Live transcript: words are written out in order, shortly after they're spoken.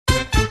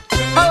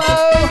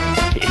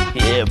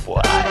Yeah,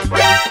 boy.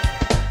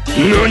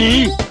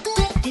 NANI?!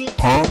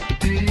 Huh?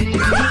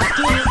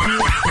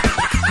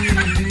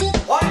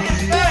 What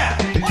is that?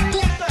 What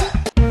is that?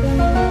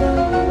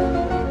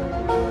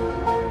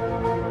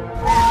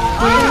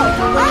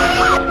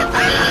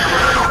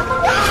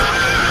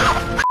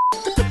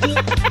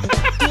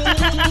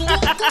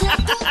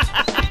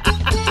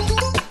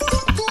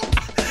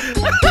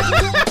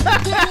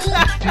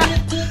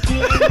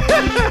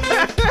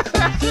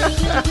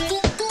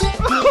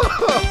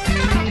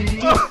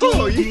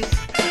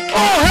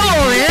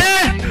 Hello,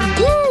 yeah!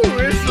 Woo,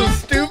 there's some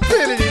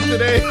stupidity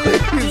today,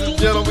 ladies and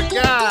gentlemen.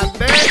 God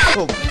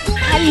damn!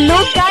 Hello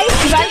guys,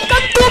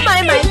 welcome to my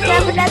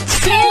Minecraft Let's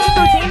Play.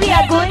 Today we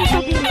are going to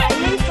be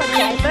mining for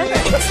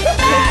diamonds.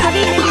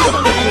 Hopefully maybe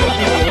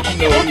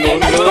okay,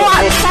 let's go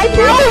outside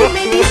now and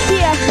maybe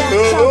see if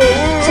there's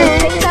some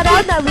things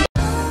around that we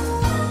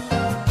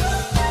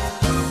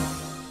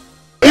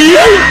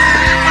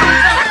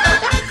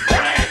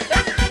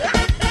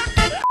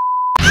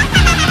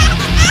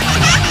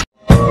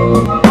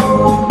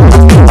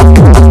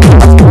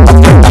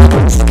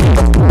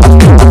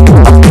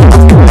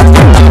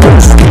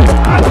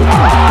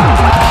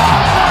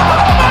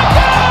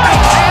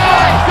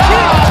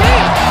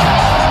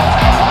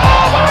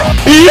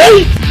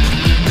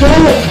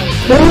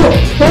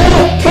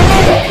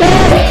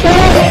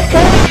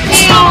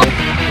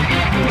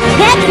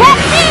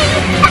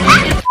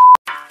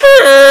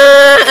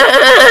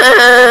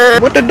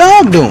What the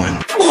dog doing?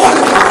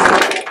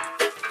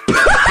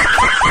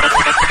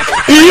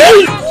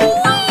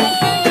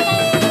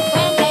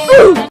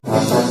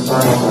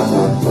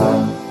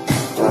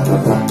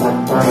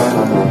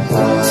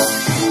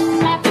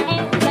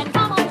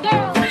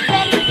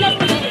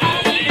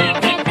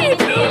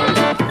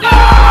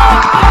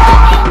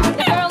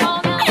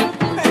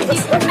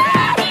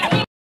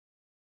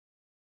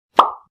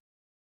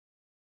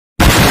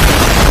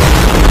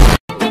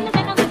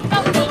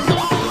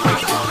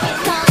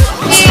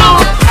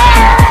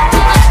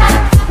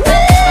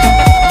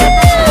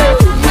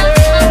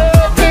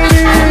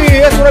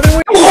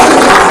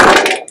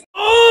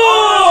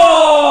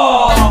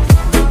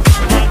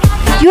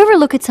 Do you ever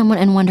look at someone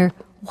and wonder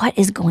what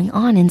is going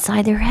on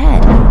inside their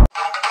head?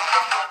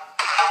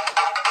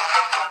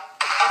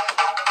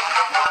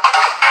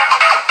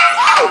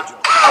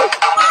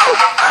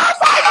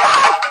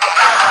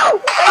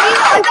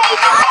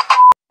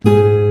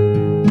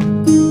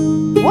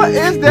 What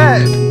is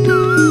that?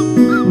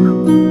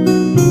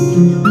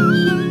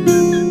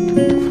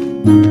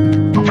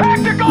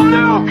 Tactical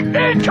nuke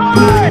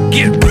incoming!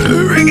 Get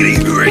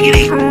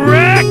riggedy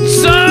wrecked,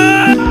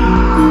 son!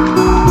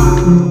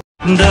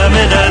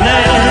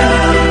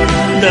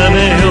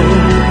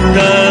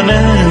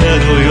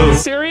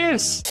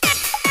 Serious?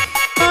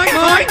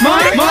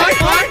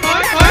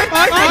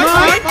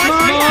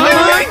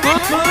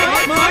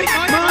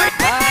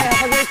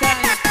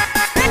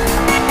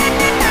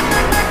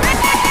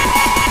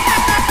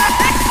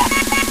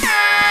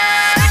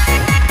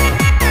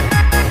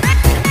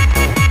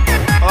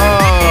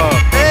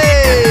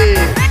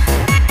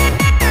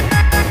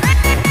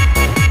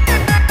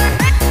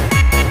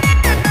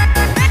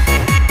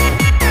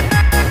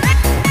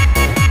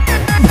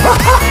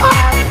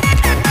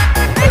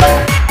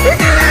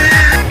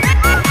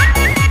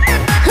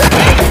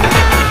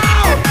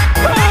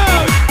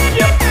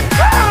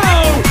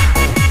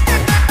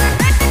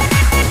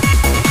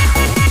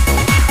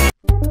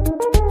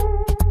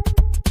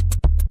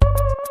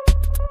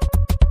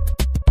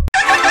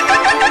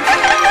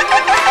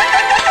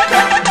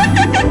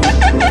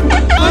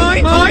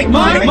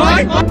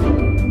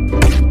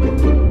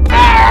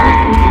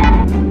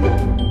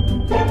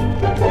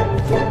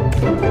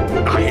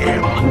 I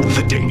am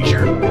the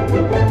danger.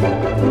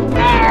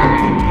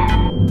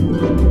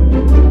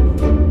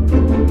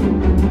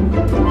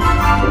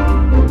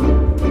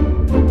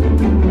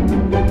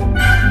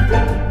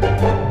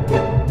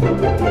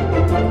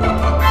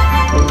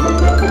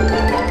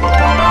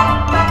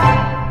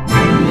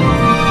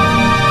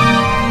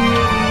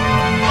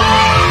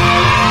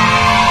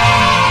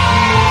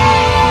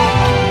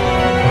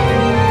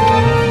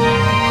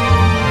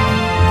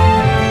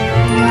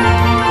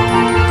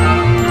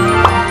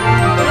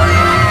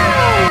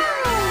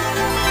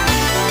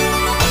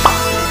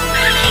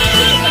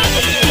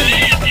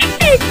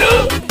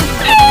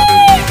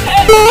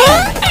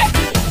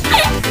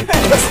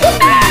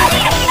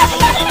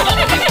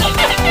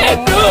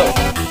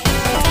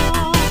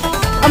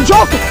 I'm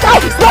joking!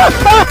 Stop! Stop!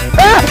 Stop!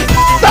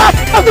 Stop!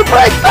 Stop the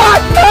brake!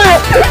 Stop!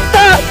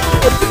 Stop!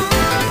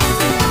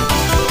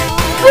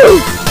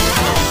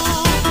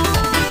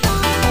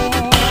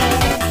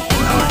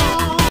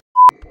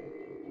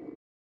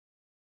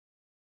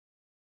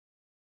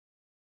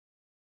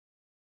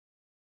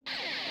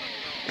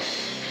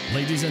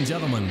 Ladies and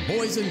gentlemen,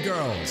 boys and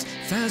girls,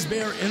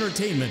 Fazbear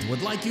Entertainment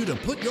would like you to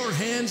put your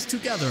hands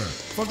together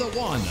for the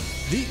one,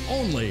 the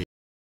only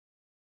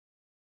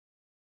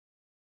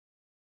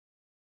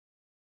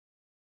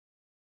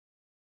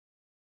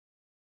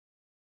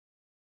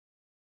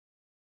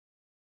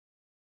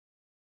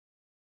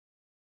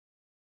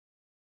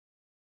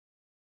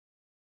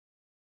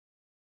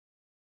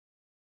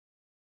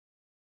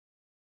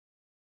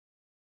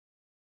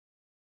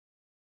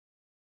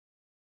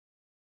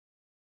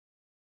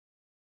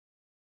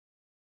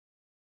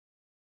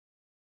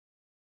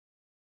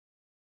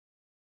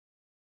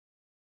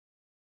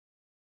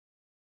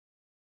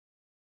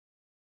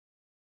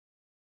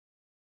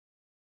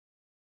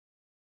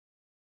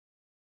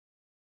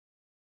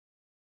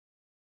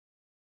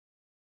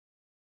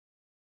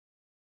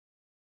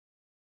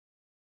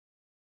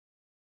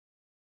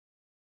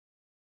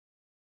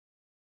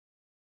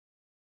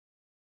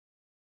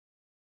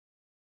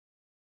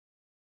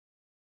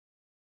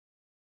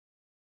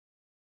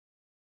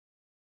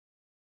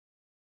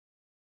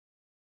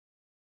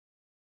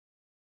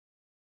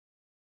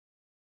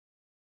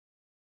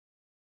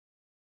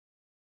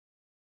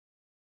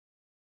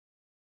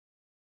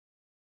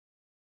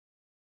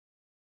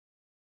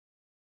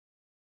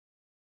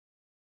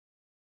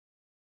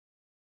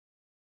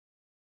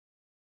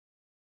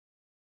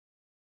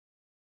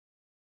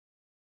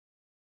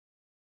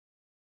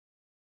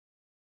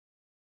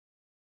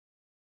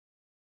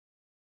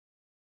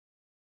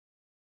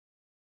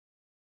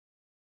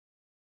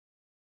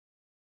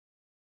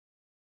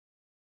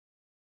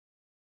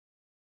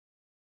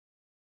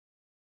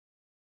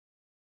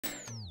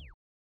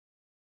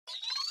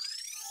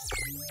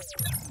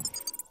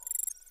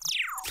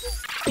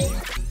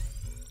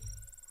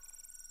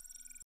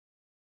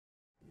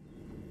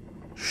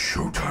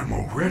Showtime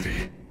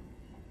already?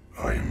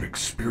 I am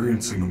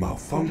experiencing a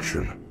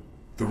malfunction.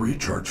 The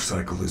recharge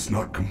cycle is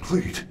not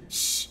complete.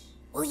 Shh!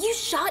 Will you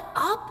shut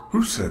up?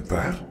 Who said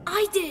that?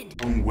 I did!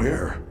 From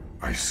where?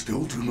 I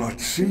still do not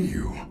see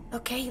you.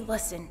 Okay,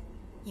 listen.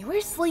 You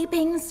were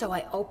sleeping, so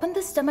I opened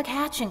the stomach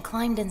hatch and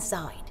climbed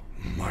inside.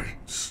 My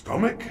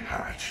stomach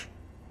hatch?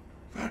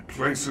 That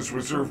place is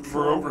reserved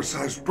for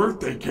oversized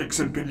birthday cakes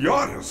and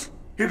piñatas.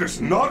 It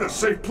is not a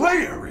safe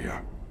play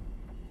area.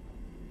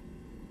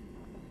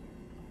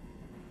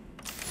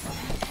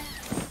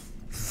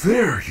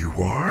 There you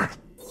are.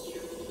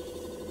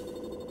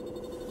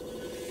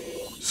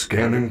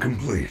 Scanning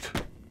complete.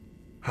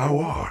 How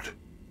odd.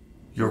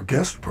 Your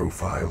guest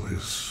profile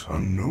is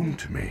unknown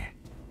to me.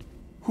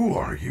 Who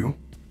are you?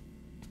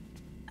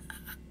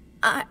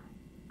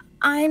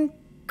 I'm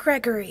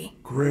Gregory.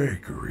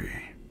 Gregory.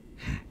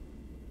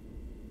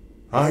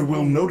 I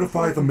will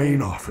notify the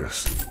main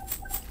office.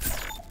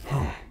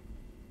 Huh.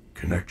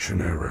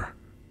 Connection error.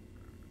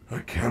 I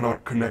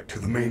cannot connect to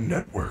the main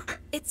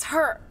network. It's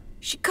her.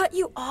 She cut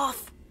you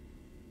off.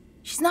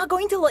 She's not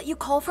going to let you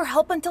call for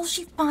help until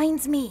she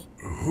finds me.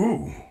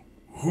 Who?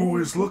 Who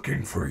is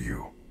looking for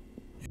you?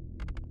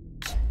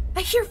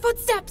 I hear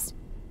footsteps.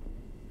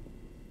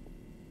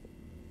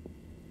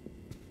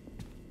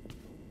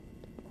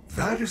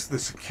 That is the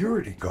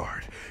security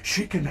guard.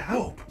 She can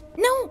help.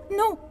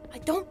 No, I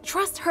don't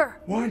trust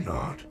her. Why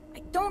not? I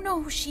don't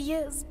know who she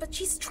is, but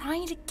she's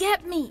trying to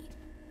get me.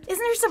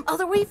 Isn't there some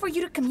other way for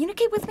you to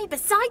communicate with me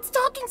besides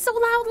talking so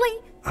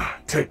loudly?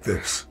 Take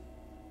this.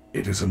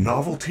 It is a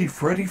novelty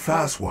Freddy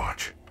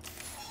Fazwatch.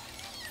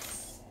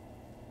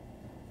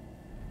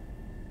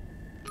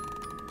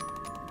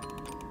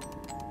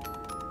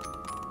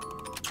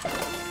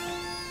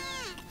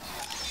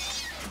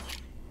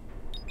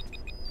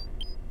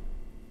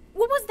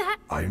 What was that?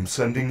 I am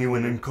sending you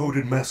an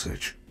encoded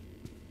message.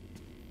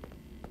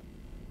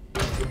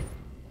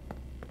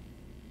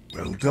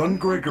 Well done,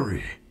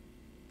 Gregory.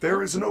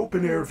 There is an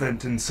open-air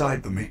vent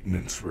inside the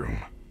maintenance room.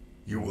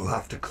 You will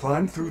have to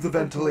climb through the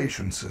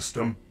ventilation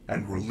system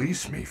and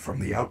release me from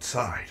the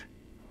outside.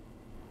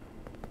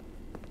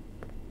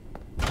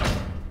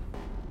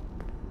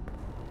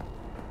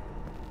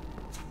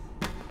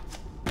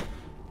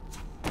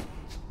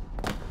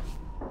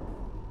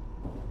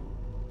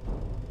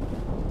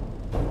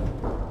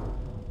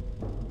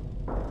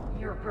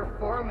 Your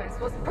performance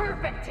was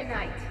perfect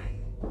tonight.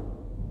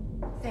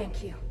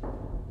 Thank you.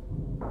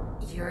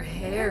 Your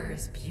hair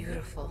is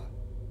beautiful.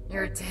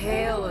 Your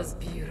tail is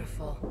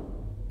beautiful.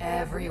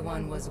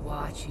 Everyone was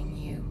watching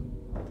you.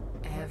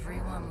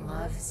 Everyone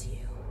loves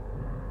you.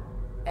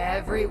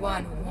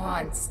 Everyone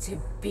wants to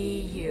be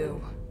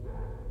you.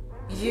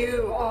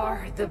 You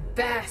are the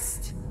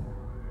best.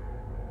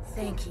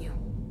 Thank you.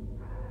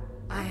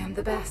 I am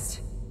the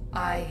best.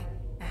 I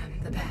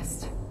am the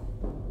best.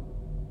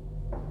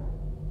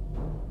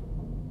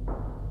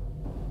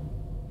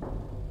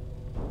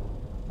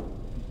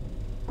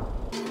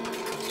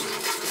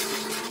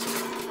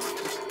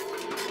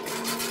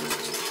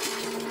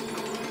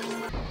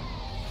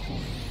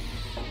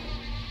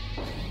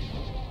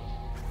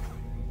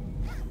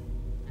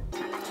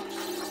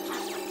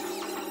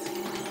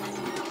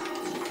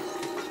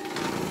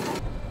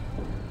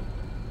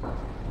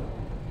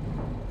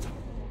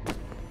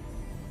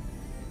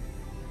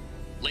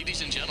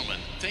 Ladies and gentlemen,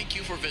 thank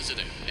you for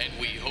visiting, and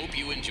we hope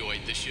you enjoyed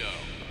the show.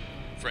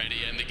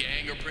 Freddy and the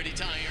gang are pretty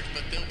tired,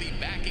 but they'll be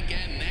back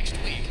again next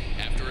week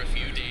after a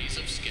few days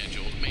of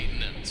scheduled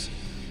maintenance.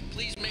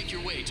 Please make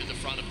your way to the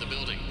front of the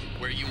building,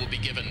 where you will be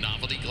given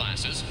novelty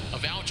glasses, a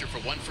voucher for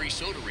 1 free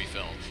soda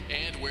refill,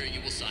 and where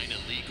you will sign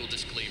a legal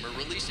disclaimer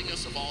releasing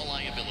us of all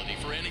liability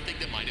for anything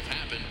that might have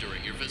happened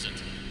during your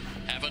visit.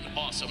 Have an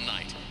awesome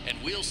night, and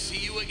we'll see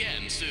you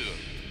again soon.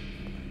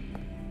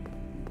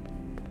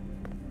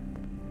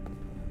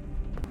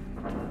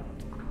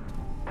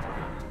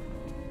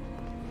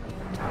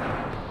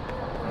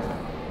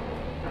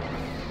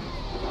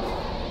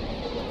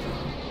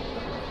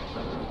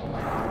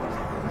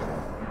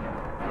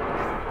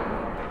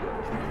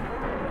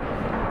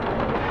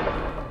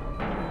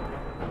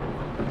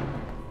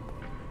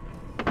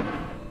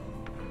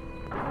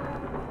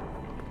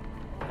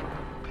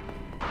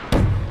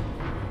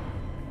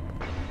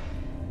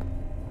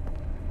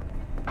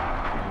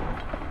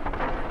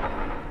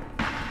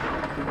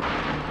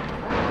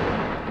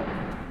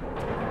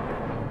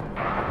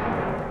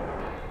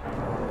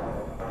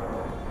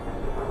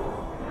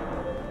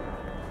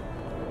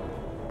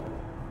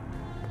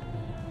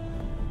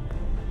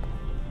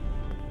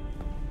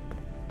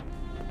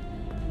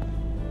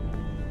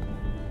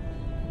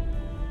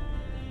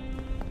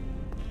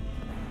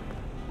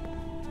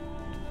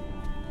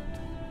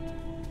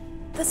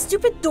 The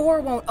stupid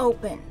door won't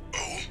open.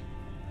 Oh,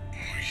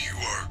 you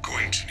are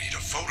going to need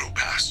a photo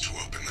pass to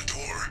open the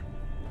door.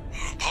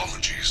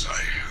 Apologies,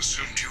 I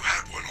assumed you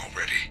had one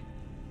already.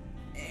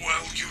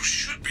 Well, you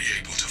should be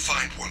able to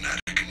find one at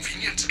a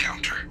convenience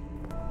counter.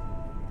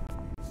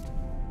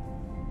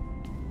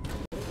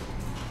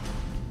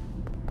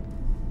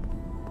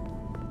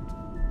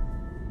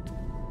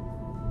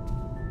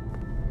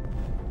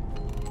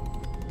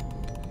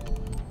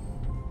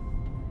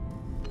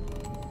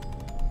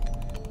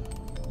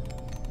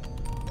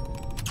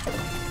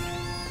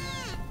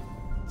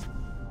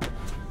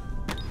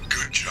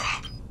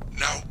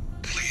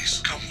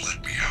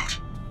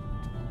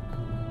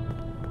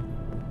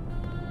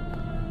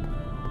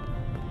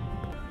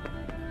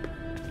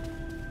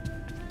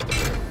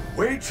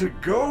 Way to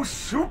go,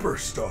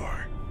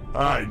 superstar!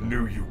 I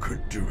knew you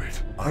could do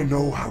it. I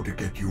know how to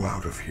get you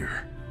out of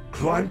here.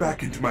 Climb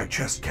back into my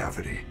chest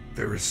cavity.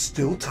 There is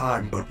still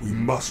time, but we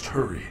must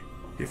hurry.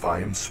 If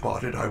I am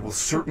spotted, I will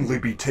certainly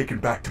be taken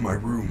back to my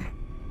room.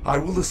 I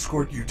will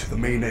escort you to the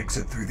main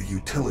exit through the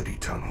utility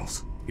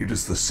tunnels. It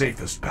is the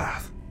safest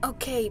path.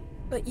 Okay,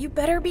 but you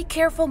better be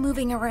careful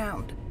moving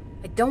around.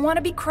 I don't want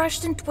to be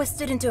crushed and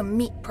twisted into a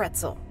meat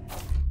pretzel.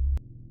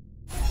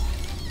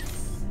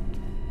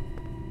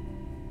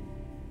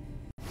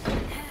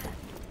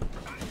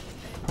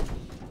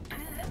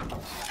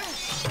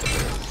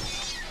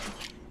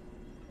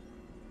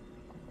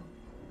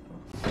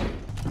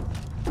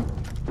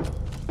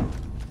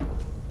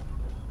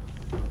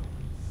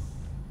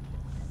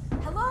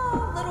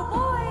 Hello, little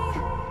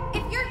boy.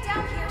 If you're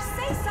down here,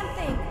 say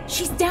something.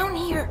 She's down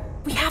here.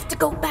 We have to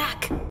go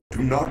back.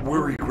 Do not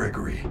worry,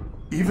 Gregory.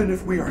 Even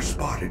if we are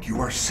spotted, you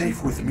are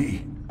safe with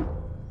me.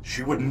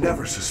 She would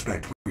never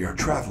suspect we are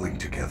traveling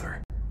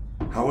together.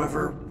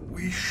 However,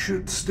 we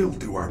should still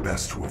do our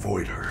best to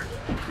avoid her.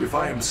 If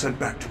I am sent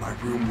back to my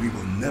room, we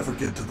will never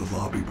get to the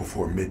lobby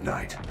before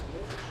midnight.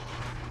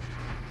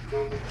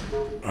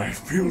 I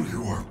feel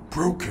you are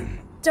broken.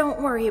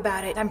 Don't worry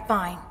about it. I'm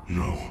fine.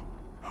 No,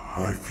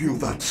 I feel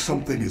that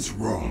something is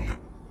wrong.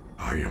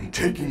 I am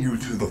taking you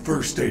to the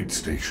first aid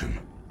station.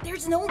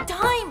 There's no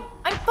time.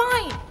 I'm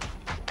fine.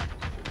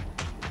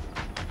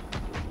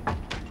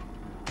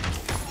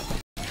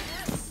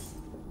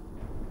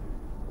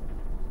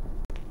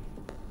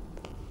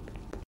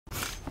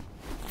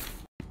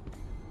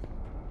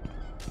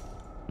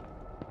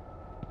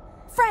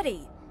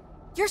 Freddy,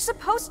 you're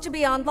supposed to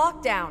be on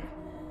lockdown.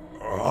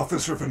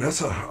 Officer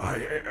Vanessa,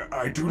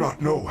 I do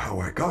not know how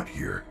I got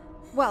here.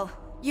 Well,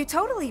 you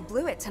totally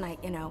blew it tonight,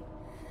 you know.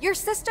 Your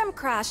system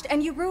crashed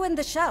and you ruined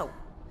the show.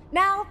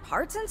 Now,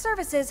 parts and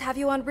services have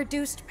you on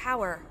reduced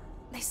power.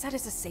 They said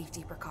as a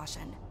safety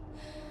precaution.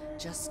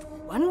 Just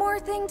one more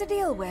thing to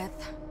deal with.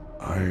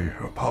 I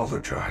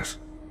apologize.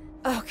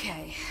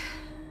 Okay.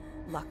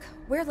 Look,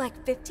 we're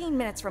like 15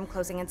 minutes from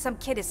closing and some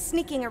kid is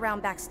sneaking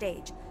around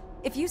backstage.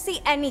 If you see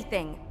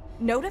anything,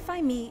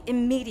 notify me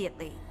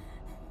immediately.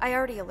 I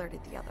already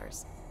alerted the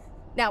others.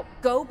 Now,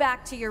 go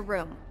back to your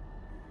room.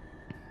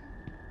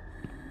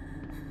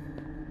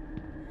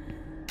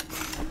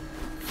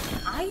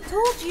 I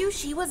told you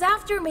she was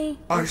after me.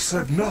 I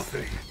said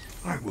nothing.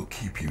 I will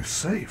keep you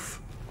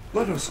safe.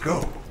 Let us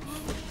go.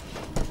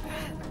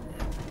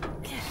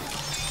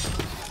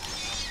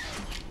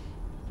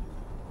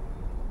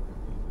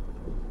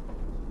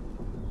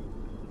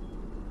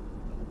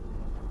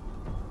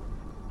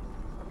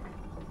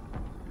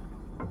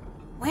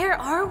 Where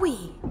are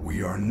we?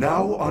 We are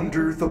now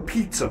under the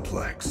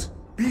Pizzaplex.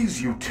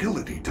 These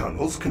utility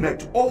tunnels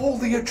connect all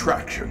the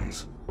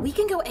attractions. We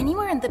can go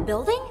anywhere in the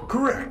building?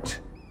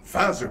 Correct.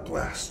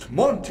 Fazerblast,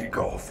 Monte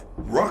Golf,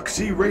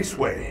 Roxy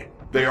Raceway.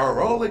 They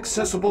are all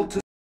accessible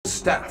to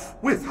staff,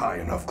 with high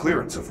enough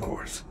clearance, of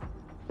course.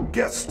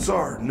 Guests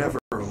are never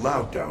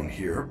allowed down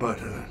here, but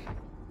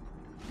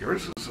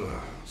yours is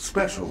a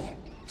special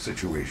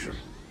situation.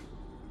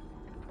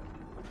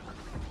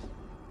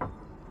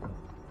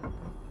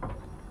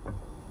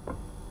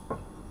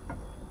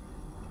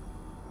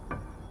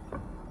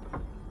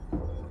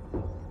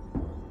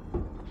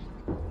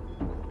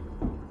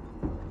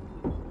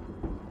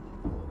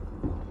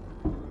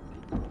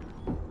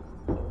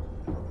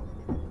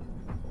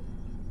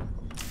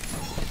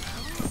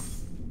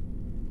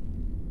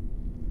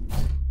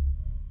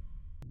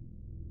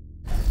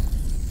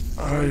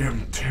 I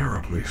am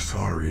terribly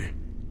sorry.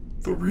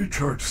 The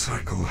recharge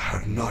cycle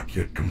had not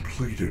yet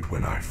completed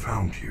when I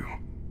found you.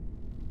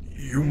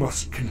 You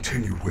must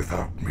continue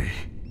without me.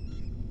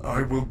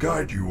 I will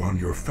guide you on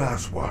your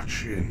fast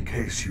watch in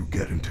case you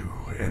get into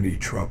any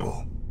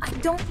trouble. I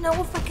don't know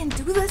if I can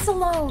do this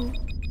alone.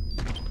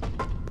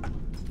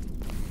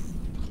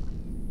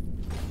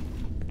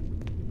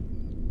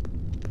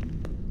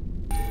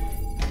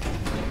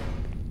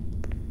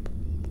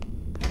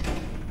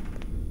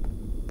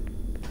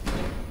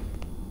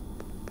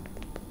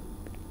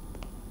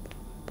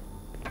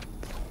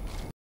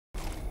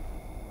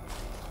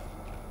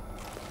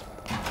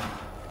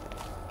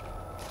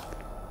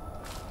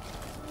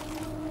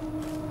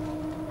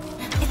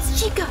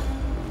 Chica!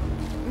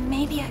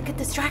 Maybe I could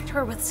distract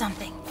her with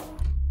something.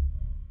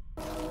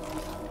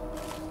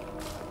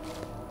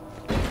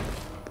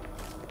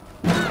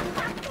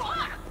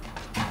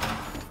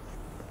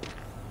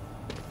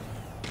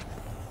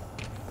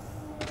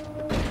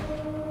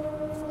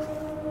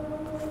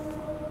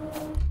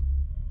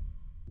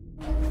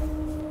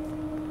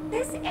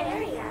 This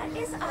area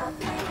is off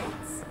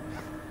limits.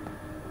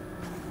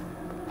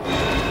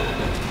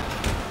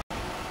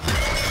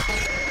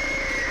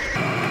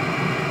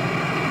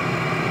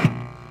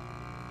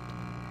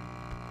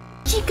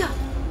 Chica!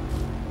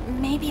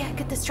 Maybe I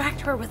could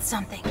distract her with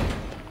something.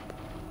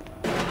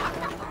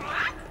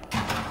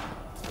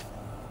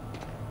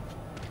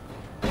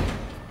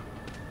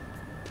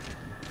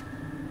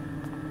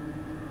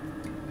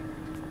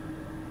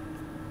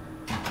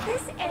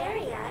 This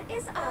area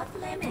is off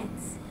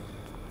limits.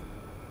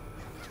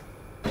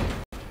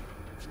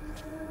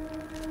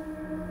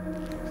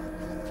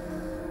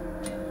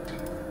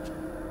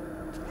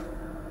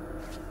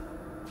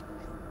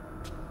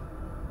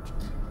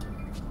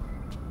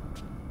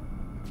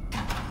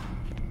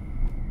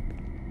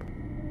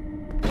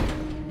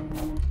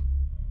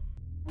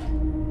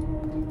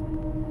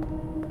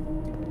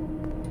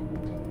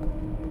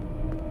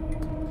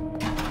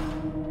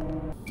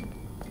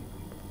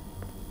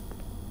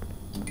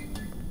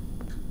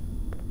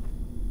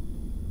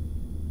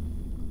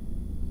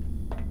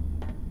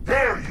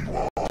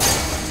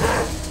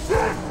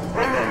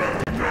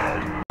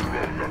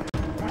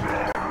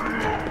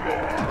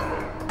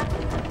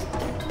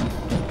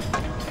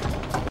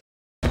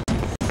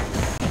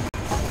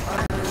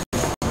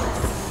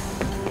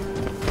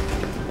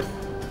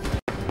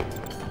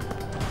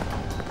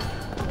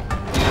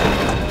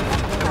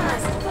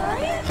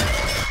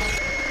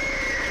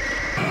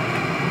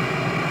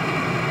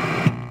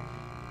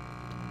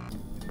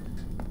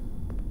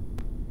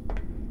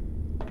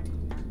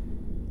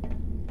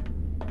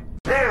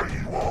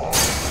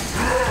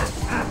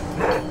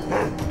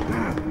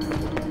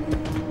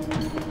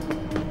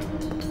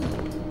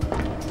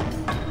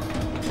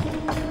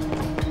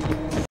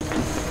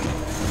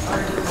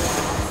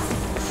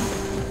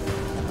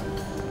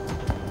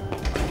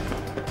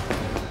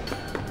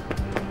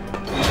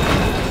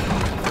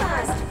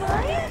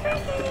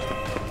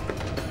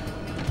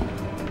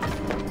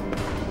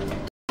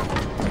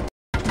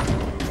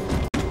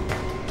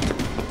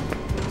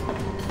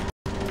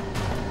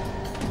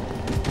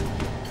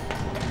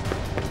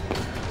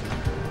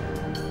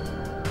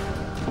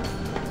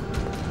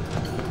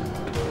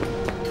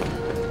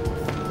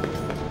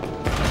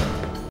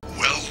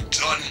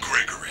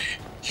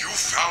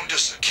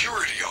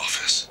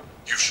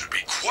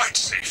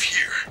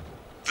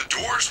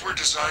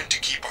 designed to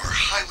keep our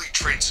highly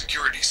trained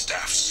security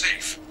staff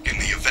safe in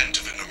the event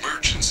of an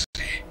emergency.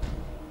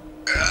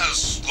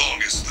 As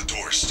long as the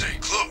doors stay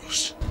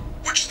closed,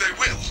 which they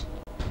will,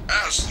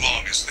 as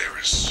long as there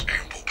is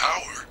ample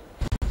power.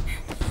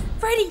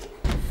 Freddy!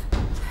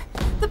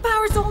 The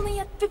power's only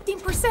at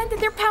 15%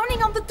 and they're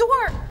pounding on the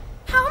door!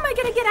 How am I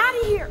gonna get out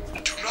of here?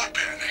 Do not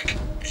panic.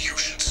 You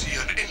should see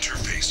an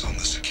interface on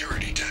the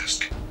security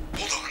desk.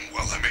 Hold on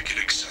while I make it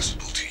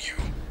accessible to you.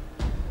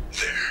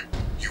 There.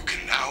 You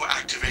can now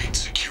activate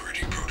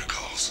security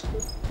protocols.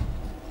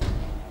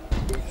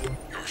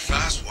 Your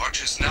fast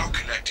watch is now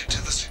connected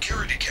to the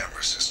security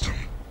camera system.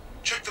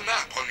 Check the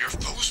map on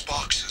those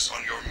boxes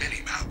on your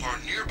mini-map are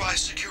nearby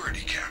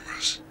security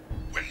cameras.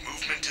 When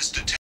movement is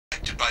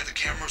detected by the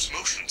camera's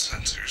motion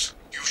sensors,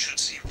 you should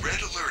see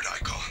red alert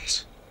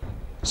icons.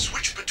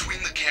 Switch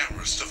between the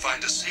cameras to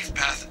find a safe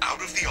path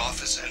out of the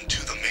office and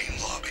to the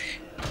main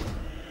lobby.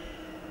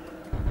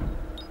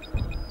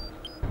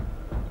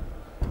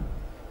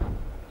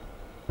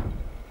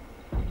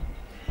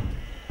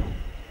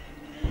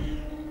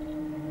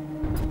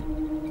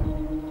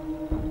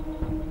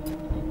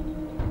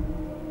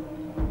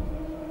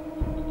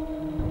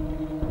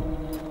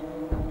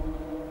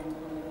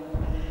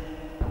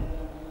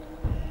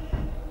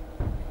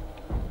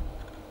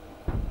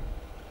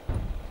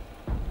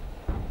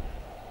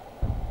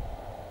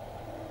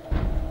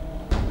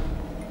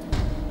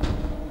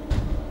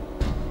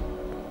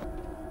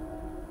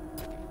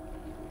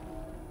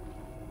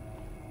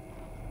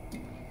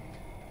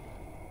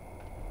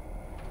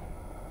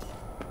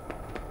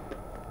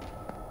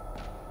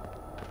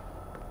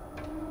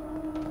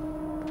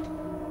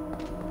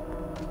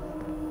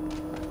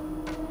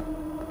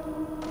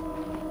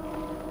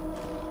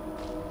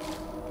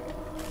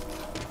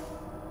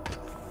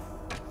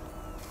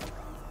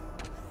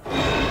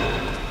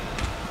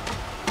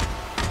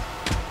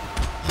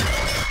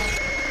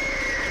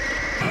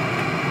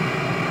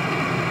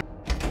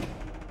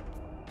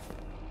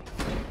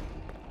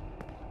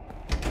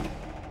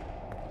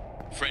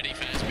 Freddy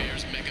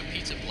Fazbear's Mega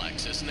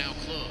Pizzaplex is now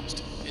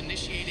closed.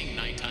 Initiating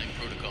nighttime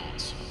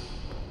protocols.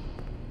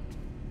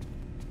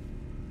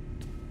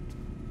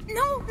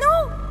 No!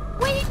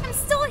 Wait, I'm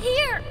still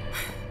here!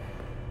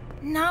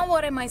 Now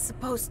what am I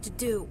supposed to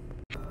do?